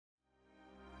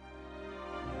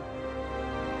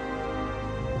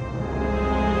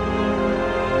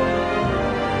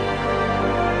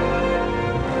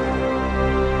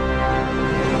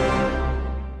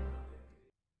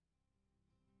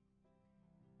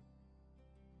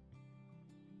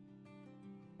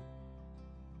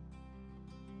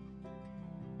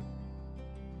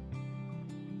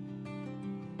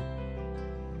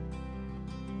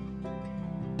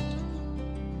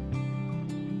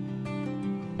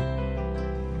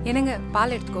என்னங்க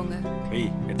பால் எடுத்துக்கோங்க.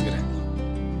 ஏய் எடுத்துக்கிறேன்.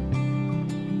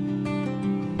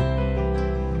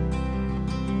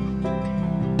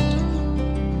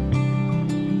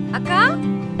 அக்கா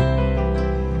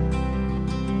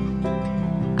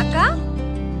அக்கா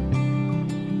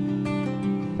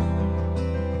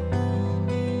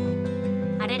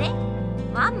அடடே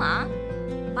வாமா,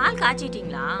 பால்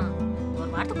காய்ச்சிட்டீங்களா? ஒரு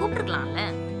வார்த்தை கூப்பிட்டுருக்கலாம்ல.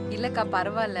 இல்லக்கா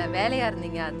பரவாயில்ல, வேலையா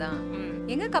இருந்தீங்க அதான்.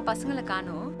 எங்கக்கா பசங்களை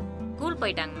காணோம்? ஸ்கூல்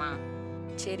போயிட்டாங்கம்மா.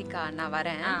 சரிக்கா நான்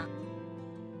வரேன்.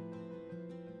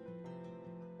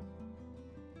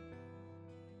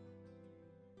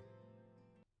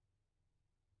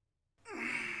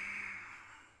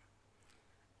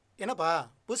 என்னப்பா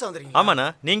புதுசா வந்திருக்கீங்க? ஆமாண்ணா.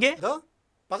 நீங்க? ஏதோ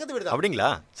பக்கத்து வீடு தான். அப்படிங்களா?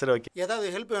 சரி ஓகே.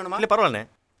 ஏதாவது ஹெல்ப் வேணுமா? இல்ல பரவாயில்ல.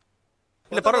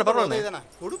 இல்ல பரவாயில்ல தானே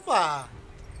கொடுப்பா.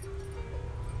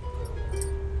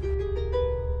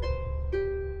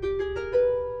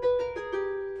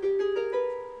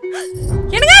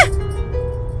 என்னங்க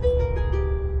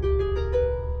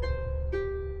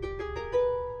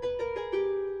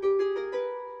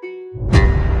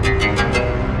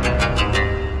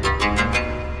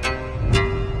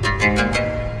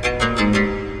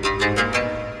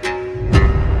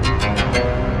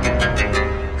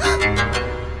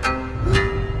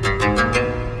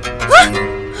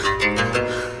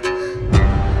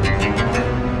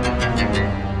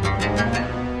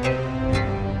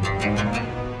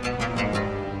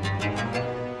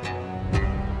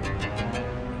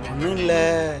ஒன்றும் இல்லை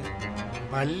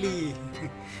பள்ளி,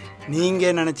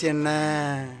 நீங்க நினைச்ச என்ன?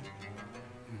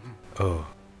 ஓ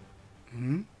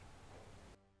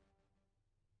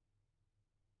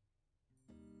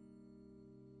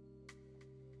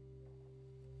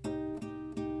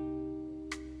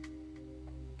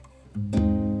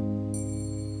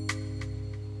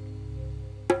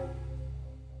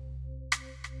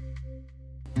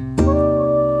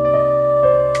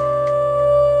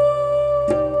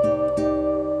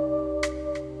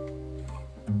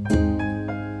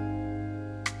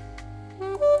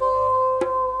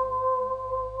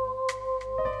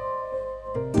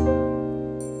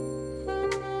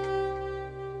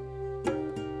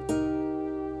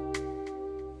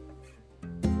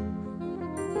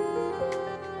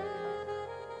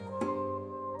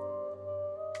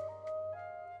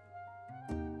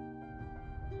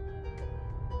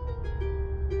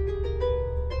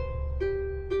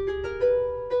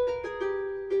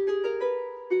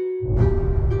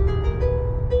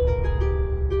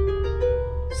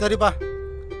சரிப்பா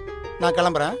நான்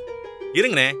கிளம்புறேன்.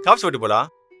 இருங்கண்ணே, காஃபி போட்டு போலாம்.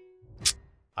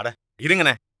 அட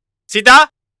இருங்கண்ணே. சீதா,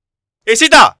 ஏ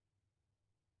சீதா.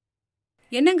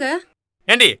 என்னங்க?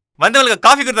 ஏண்டி வந்தவங்களுக்கு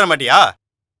காஃபி கொடுத்து தர மாட்டியா?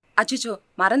 அச்சோ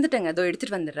மறந்துட்டேங்க, அதோ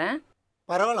எடுத்துட்டு வந்துடுறேன்.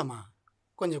 பரவாயில்லம்மா,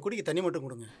 கொஞ்சம் குடிக்க தண்ணி மட்டும்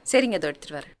கொடுங்க. சரிங்க, அதோ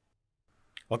எடுத்துட்டு வரேன்.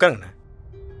 உட்காருங்கண்ணே.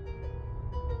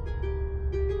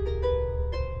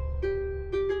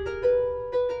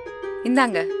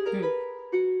 இந்தாங்க.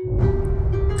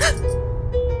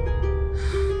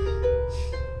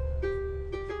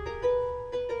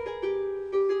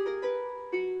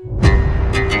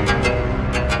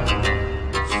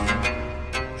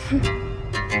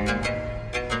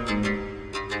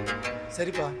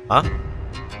 சரிப்பா.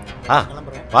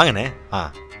 கிளம்புறேன். வாங்கண்ணே.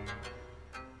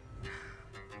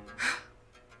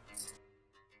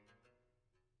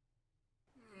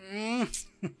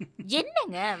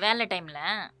 என்னங்க வேலை டைம்ல?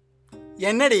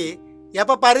 என்னடி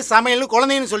எப்ப பாரு சமையல்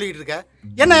குழந்தைன்னு சொல்லிட்டு இருக்க?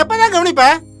 என்ன எப்பதான் கவனிப்ப?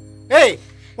 ஏய்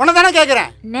உன்னை தானே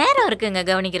கேக்குறேன். நேரம் இருக்குங்க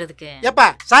கவனிக்கிறதுக்கு. எப்ப?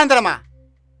 சாயந்தரமா?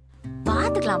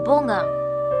 பாத்துக்கலாம் போங்க.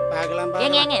 பார்க்கலாம்.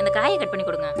 ஏங்க ஏங்க இந்த காயை கட் பண்ணி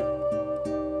கொடுங்க.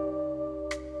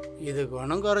 இதுக்கு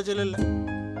ஒன்றும் குறைச்சல் இல்லை.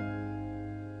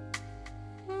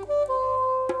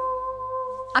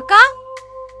 அக்கா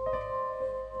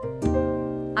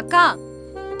அக்கா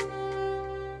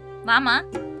வாமா.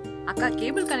 அக்கா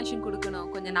கேபிள் கனெக்ஷன் கொடுக்கணும்,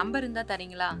 கொஞ்சம் நம்பர் இருந்தா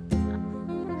தரீங்களா?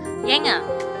 ஏங்க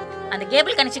அந்த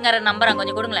கேபிள் கனெக்ஷன்கார நம்பர்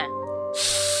கொஞ்சம் கொடுங்களேன்.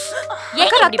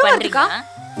 ஏங்க இப்படி பண்றீங்க?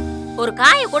 ஒரு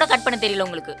காயை கூட கட் பண்ண தெரியல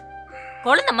உங்களுக்கு.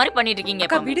 குழந்தை மாதிரி பண்ணிட்டு இருக்கீங்க.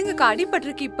 அக்கா விடுங்கக்கா,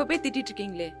 அடிபட்டிருக்கு, இப்ப போய் திட்டிட்டு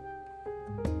இருக்கீங்களே.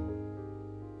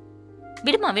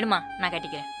 விடுமா விடுமா, நான்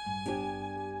கட்டிக்கிறேன்.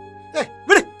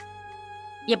 விடு.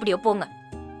 எப்படியோ போங்க.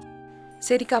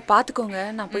 சரிக்கா பாத்துக்கோங்க,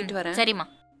 நான் போயிட்டு வரேன். சரிம்மா.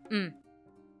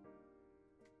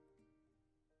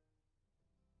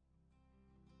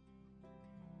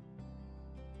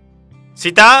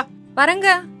 சீதா வரங்க.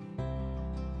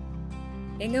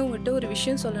 எங்க உங்ககிட்ட ஒரு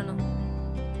விஷயம் சொல்லணும்.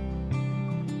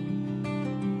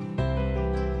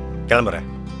 கிளம்புறேன்.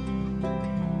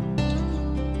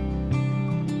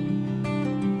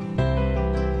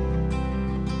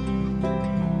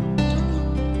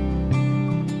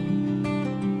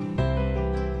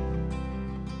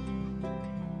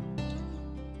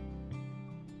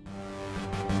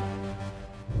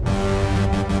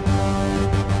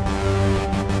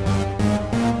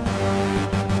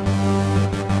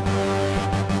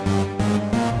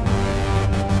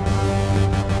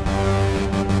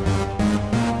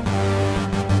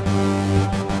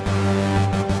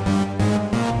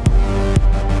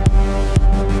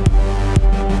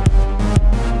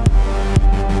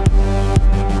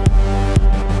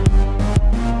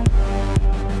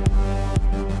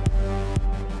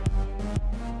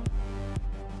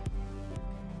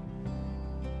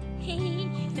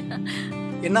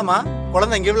 என்னம்மா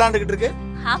குழந்தை இங்கே விளையாண்டுக்கிட்டு இருக்கு?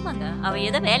 ஆமாங்க, அவ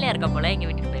ஏதோ வேலையா இருக்க போல எங்க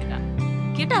வீட்டுக்கு போயிருக்கா.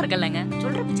 கியூட்டா இருக்கல்லங்க,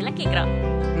 சொல்ற பிச்செல்லாம் கேக்குறா.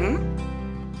 ம்?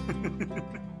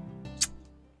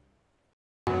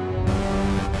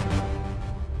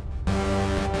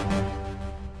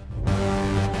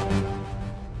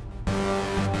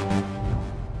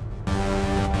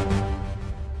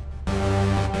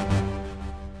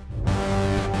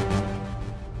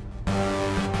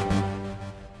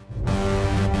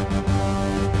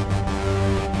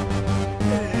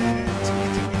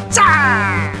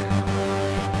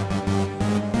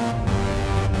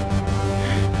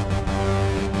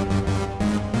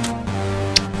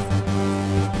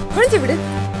 குழந்தை விடு.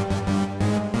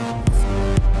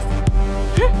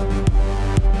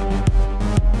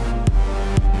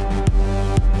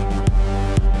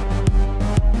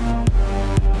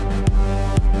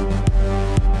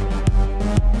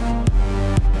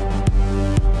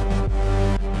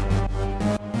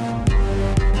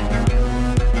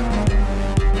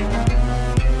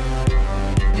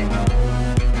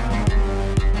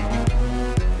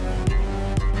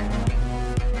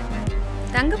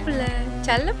 தங்க பிள்ளை,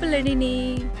 செல்ல பிள்ளடி நீ.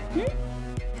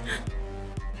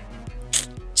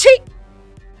 சீ.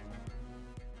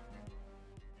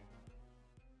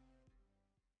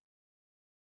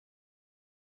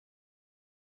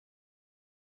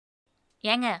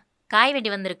 ஏங்க, காய்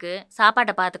வெட்டி வந்திருக்கு,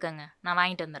 சாப்பாட்டை பாத்துக்கங்க, நான்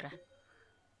வாங்கிட்டு வந்துடுறேன்.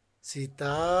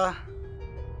 சீதா,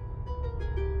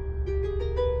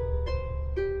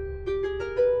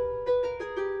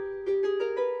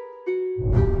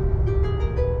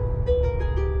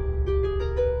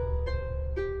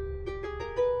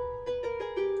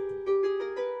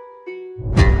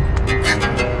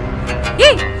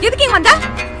 ஏய், எதுக்கு இங்க வந்த?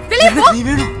 வெளிய போ. நீ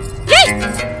வேணும். ஏய்.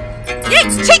 ஏய்,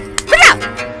 சீ, விடு.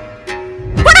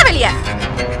 போடா வெளிய.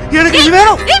 எனக்கு நீ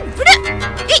வேணும். ஏய், விடு.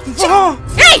 ஏய், சீ. ஓ.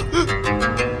 ஏய்.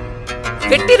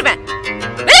 வெட்டிடுவேன்.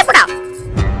 வெளிய போடா.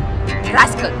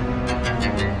 ராஸ்கல்.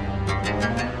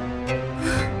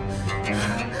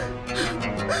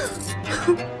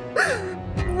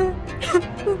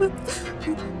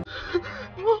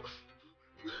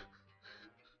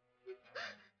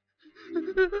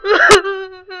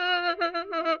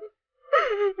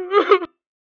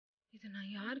 இதை நான்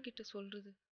யார்கிட்ட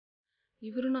சொல்றது?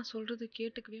 இவரு நான் சொல்றது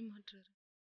கேட்டுக்கவே மாட்டாரு.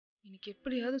 இன்னைக்கு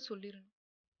எப்படியாவது சொல்லிடணும்.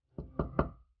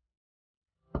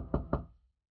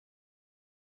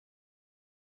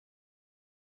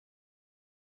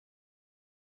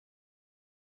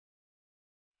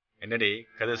 என்னடி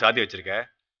கதை சாத்தி வச்சிருக்க?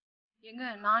 ஏங்க,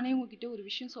 நானே உங்ககிட்ட ஒரு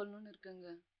விஷயம் சொல்லணும்னு இருக்கேங்க.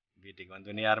 வீட்டுக்கு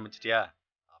வந்தோடனே ஆரம்பிச்சிட்டியா?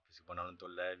 ஆஃபீஸுக்கு போனாலும்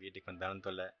தொல்லை, வீட்டுக்கு வந்தாலும்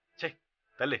தொல்லை. சே,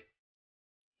 தள்ளு.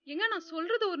 ஏங்க, நான்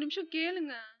சொல்றது ஒரு நிமிஷம்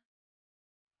கேளுங்க.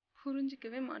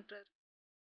 புரிஞ்சிக்கவே மாட்டாரு.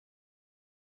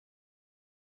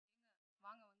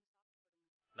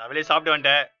 நான் வெளியே சாப்பிட்டு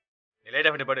வந்துட்டேன். நீ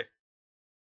லைட்டாக பண்ணி படு.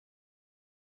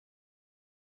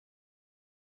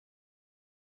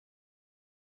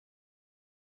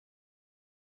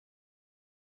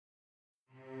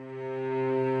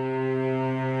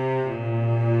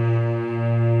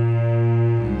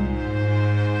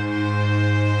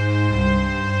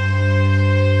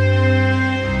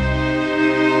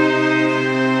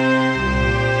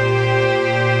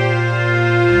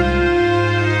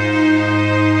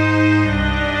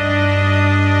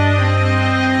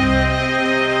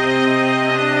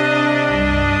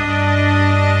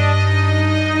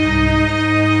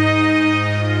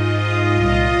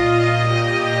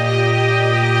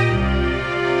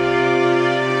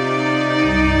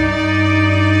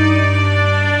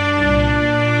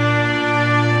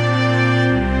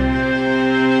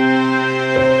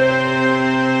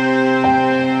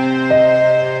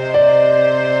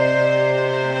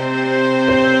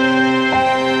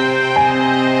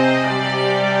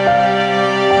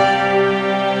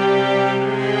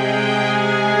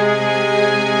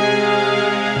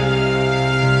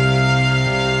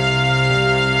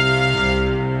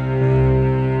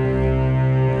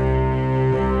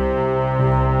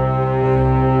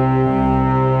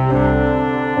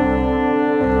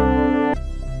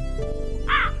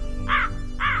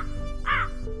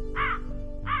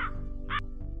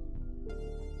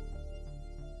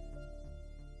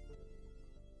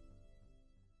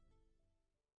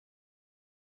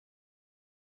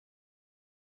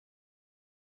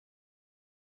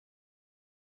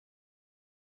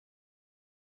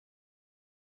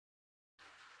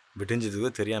 விடிஞ்சதுக்கு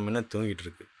தெரியாம தூங்கிட்டு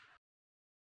இருக்கு.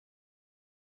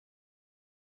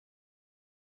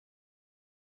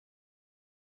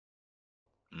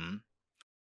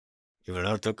 இவ்வளவு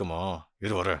நேரம் தூக்கமா?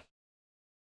 இரு வர.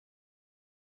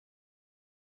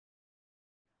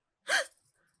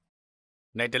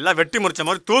 நைட் எல்லாம் வெட்டி முடிச்ச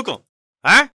மாதிரி தூக்கம்.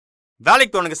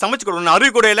 வேலைக்கு உனக்கு சமைச்சு கொடுக்கணும்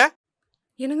அறிவு கூட இல்ல.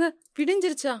 என்னங்க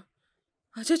விடிஞ்சிருச்சா?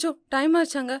 அச்சோ டைம்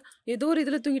ஆச்சாங்க. ஏதோ ஒரு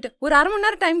இதுல தூங்கிட்டேன். ஒரு 1/2 மணி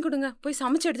நேரம் டைம் கொடுங்க, போய்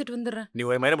சமைச்சு எடுத்துட்டு வந்துடுறேன். நீ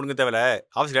ஒரு மணி முடிங்க தேவையில்ல,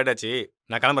 ஆஃபீஸ் லேட் ஆச்சு,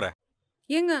 நான் கிளம்புறேன்.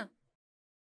 ஏங்க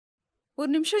ஒரு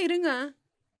நிமிஷம் இருங்க.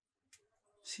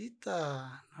 சீதா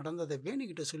நடந்ததை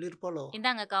வேணிக்கிட்ட சொல்லியிருப்பாளோ?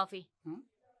 இந்தாங்க காஃபி.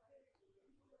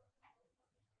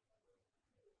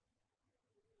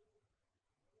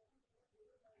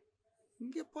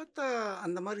 இங்கே பார்த்தா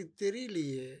அந்த மாதிரி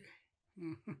தெரியலையே.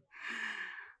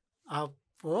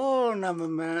 அப்போ நம்ம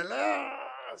மேல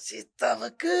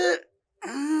சீதாவுக்கு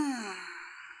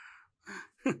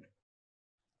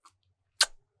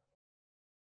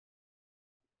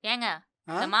ஏங்க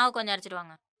இந்த மாவு கொஞ்சம் அரைச்சிட்டு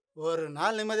வாங்க. ஒரு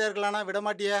நாள் நிம்மதியா இருக்கலாம்னா விட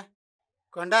மாட்டியே.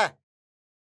 கொண்டா.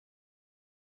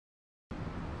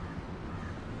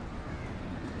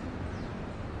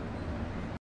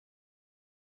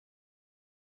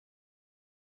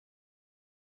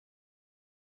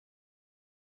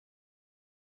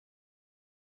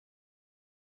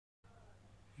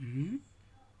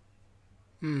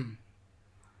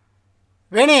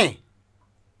 வேணி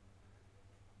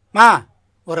மா,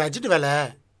 ஒரு அர்ஜென்ட் வேலை,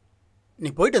 நீ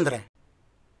போயிட்டு வந்துடுறேன்.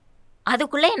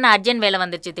 அதுக்குள்ள என்ன அர்ஜென்ட் வேலை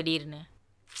வந்துருச்சு திடீர்னு?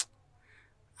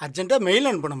 அர்ஜென்ட்டாக மெயில்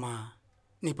அனுப்பணுமா?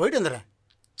 நீ போயிட்டு வந்துடுறேன்.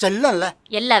 செல்லம்ல.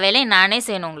 எல்லா வேலையும் நானே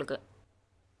செய்யணும் உங்களுக்கு.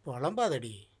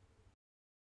 புலம்பாதடி.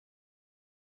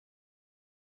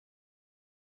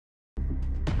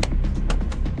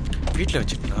 வீட்டில்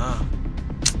வச்சுட்டா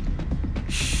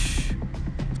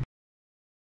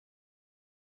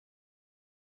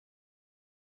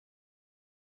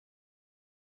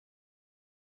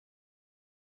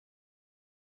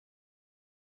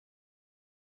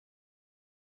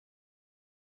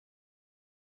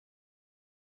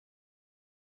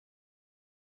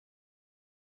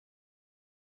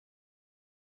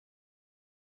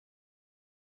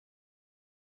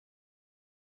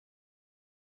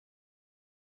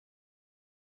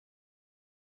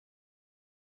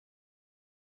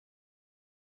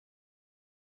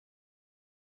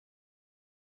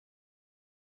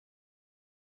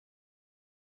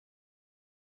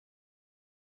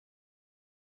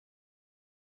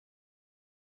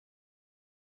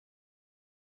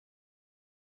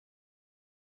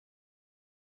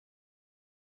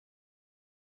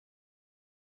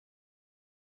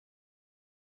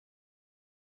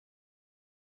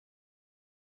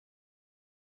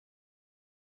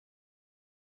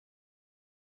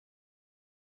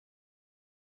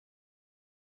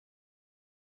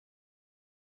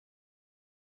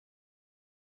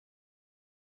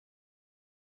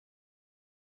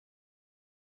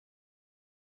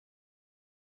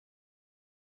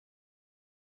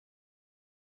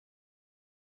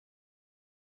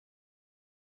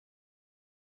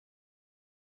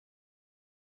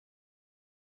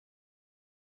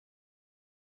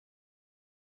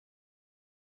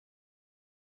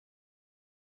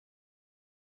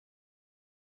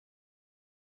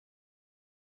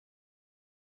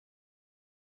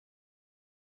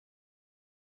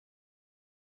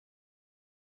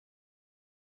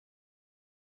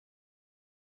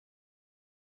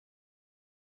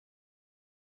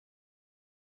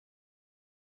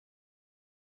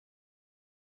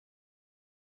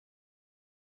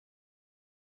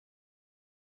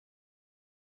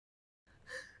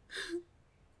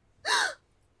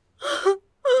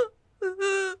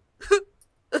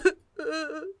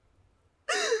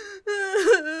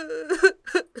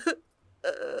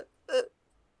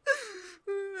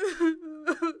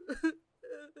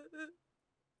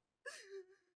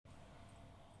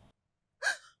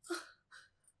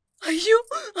ஐயோ,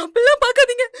 அப்பெல்லாம்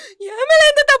பார்க்காதீங்க. என் மேல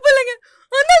எந்த தப்பு இல்லைங்க.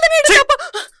 அதனால தானே எனக்கு அப்பா.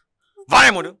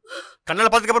 வாய மூடு. கண்ணால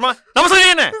பார்த்ததுக்கு அப்புறமா நம்ம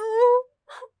சொல்லி என்ன?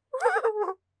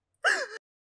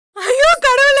 ஐயோ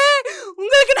கடவுளே,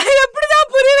 உங்களுக்கு நான்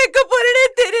எப்படிதான் புரிய வைக்க போறேனே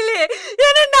தெரியல.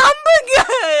 என்ன நம்புங்க,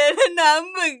 என்ன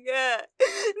நம்புங்க.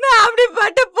 நான்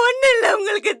அப்படிப்பட்ட பொண்ணு இல்ல,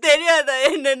 உங்களுக்கு தெரியாதா?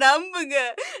 என்ன நம்புங்க.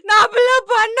 நான் அப்படிலாம்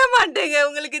பண்ண மாட்டேங்க,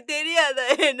 உங்களுக்கு தெரியாதா?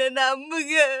 என்ன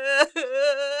நம்புங்க.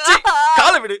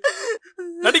 காலை விடு.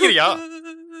 நடிக்கிறியா?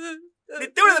 நீ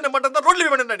தேவதை என்ன பண்றதா ரோட்ல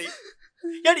போய் பண்ண. நீ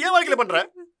ஏன் ஏன் வாழ்க்கையில பண்ற?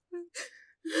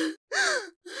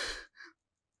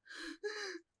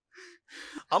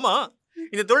 ஆமா,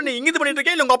 இந்த தொழில் நீ இங்கிருந்து பண்ணிட்டு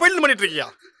இருக்கியா இல்ல உங்க அப்பா இருந்து பண்ணிட்டு இருக்கியா?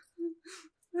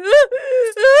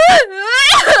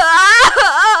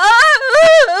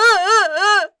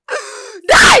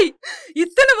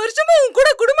 இத்தனை வருஷமா உன் கூட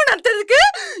குடும்பம் நடத்துறதுக்கு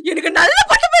எனக்கு நல்ல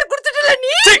பட்ட பேர் கொடுத்துட்டல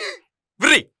நீ.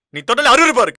 விரி, நீ தொட்டல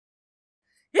அருவருப்பா இருக்கு.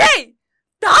 ஏய்,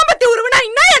 தாம்பத்திய உறவுனா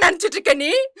என்ன நினைச்சிட்டு இருக்க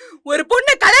நீ? ஒரு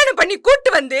பொண்ணை கல்யாணம் பண்ணி கூட்டு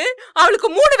வந்து அவளுக்கு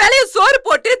 3 வேளையும் சோறு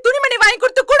போட்டு துணிமணி வாங்கி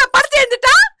கொடுத்து கூட படுத்து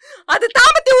எழுந்துட்டா அது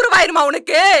தாம்பத்திய உறவாயிருமா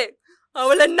உனக்கு?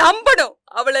 அவளை நம்பணும்,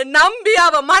 அவளை நம்பி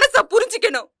அவ மனச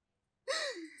புரிஞ்சுக்கணும்.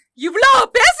 இவ்ளோ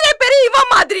பேசுற பெரிய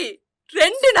இவன் மாதிரி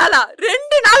 2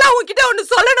 நாளா உன்கிட்ட ஒண்ணு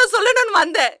சொல்லணும்னு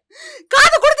வந்தேன்.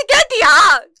 காது கொடுத்து கேட்டியா?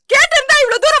 கேட்டிருந்தா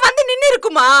இவ்வளவு தூரம் வந்து நின்னு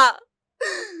இருக்குமா?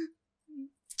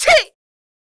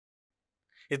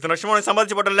 இத்தனை வருஷமா உனக்கு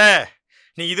சம்பாதிச்சு போட்டல,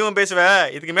 நீ இதுவும் பேசுவ,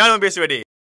 இதுக்கு மேலும் பேசுவேடி.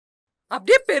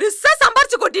 அப்படியே பெருசா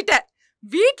சம்பாரிச்சு கொட்டிட்ட.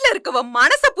 வீட்டுல இருக்கவ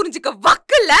மனச புரிஞ்சுக்க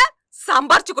வக்கல்ல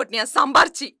சம்பாரிச்சு கொட்டினியா?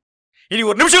 சம்பாரிச்சு இனி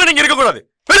ஒரு நிமிஷம் நீங்க இருக்க கூடாது.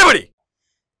 வெளியபடி.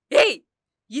 ஏய்,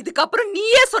 இதுக்கப்புறம்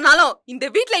நீயே சொன்னாலும் இந்த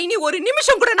வீட்ல இனி ஒரு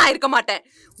நிமிஷம் கூட நான் இருக்க மாட்டேன்.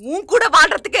 உன் கூட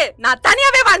வாழ்றதுக்கு நான்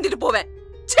தனியாவே வாழ்ந்துட்டு போவேன்.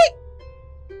 சீ.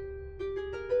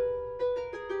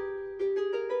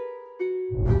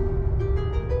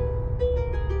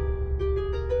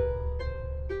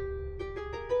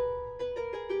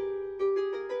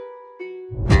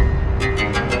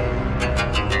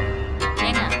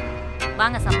 ஏங்க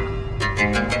வாங்க சாப்பிடலாம்.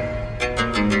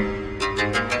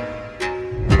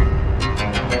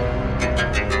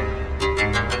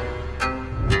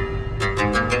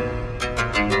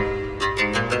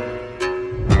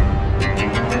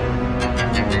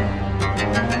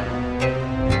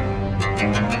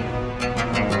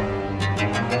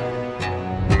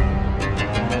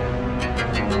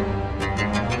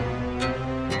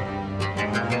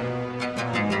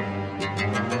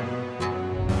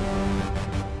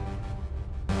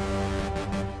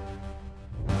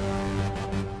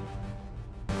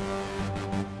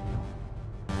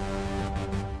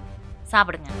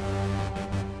 சாப்பிடுங்க.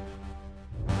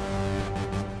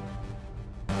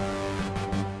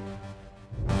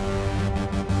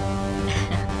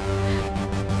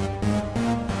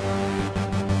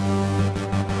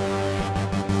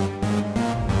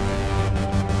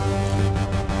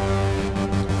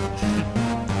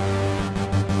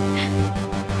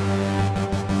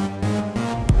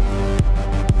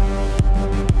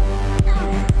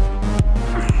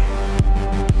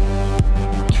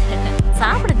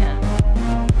 சாப்பிடுங்க.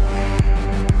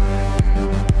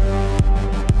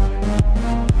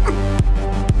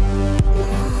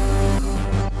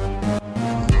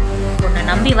 உன்னை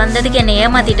நம்பி வந்ததுக்கு என்னை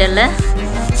ஏமாத்திட்டல்ல.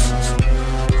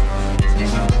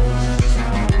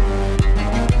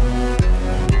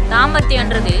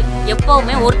 தாம்பத்தியன்றது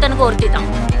எப்பவுமே ஒருத்தனுக்கு ஒருத்தி தான்.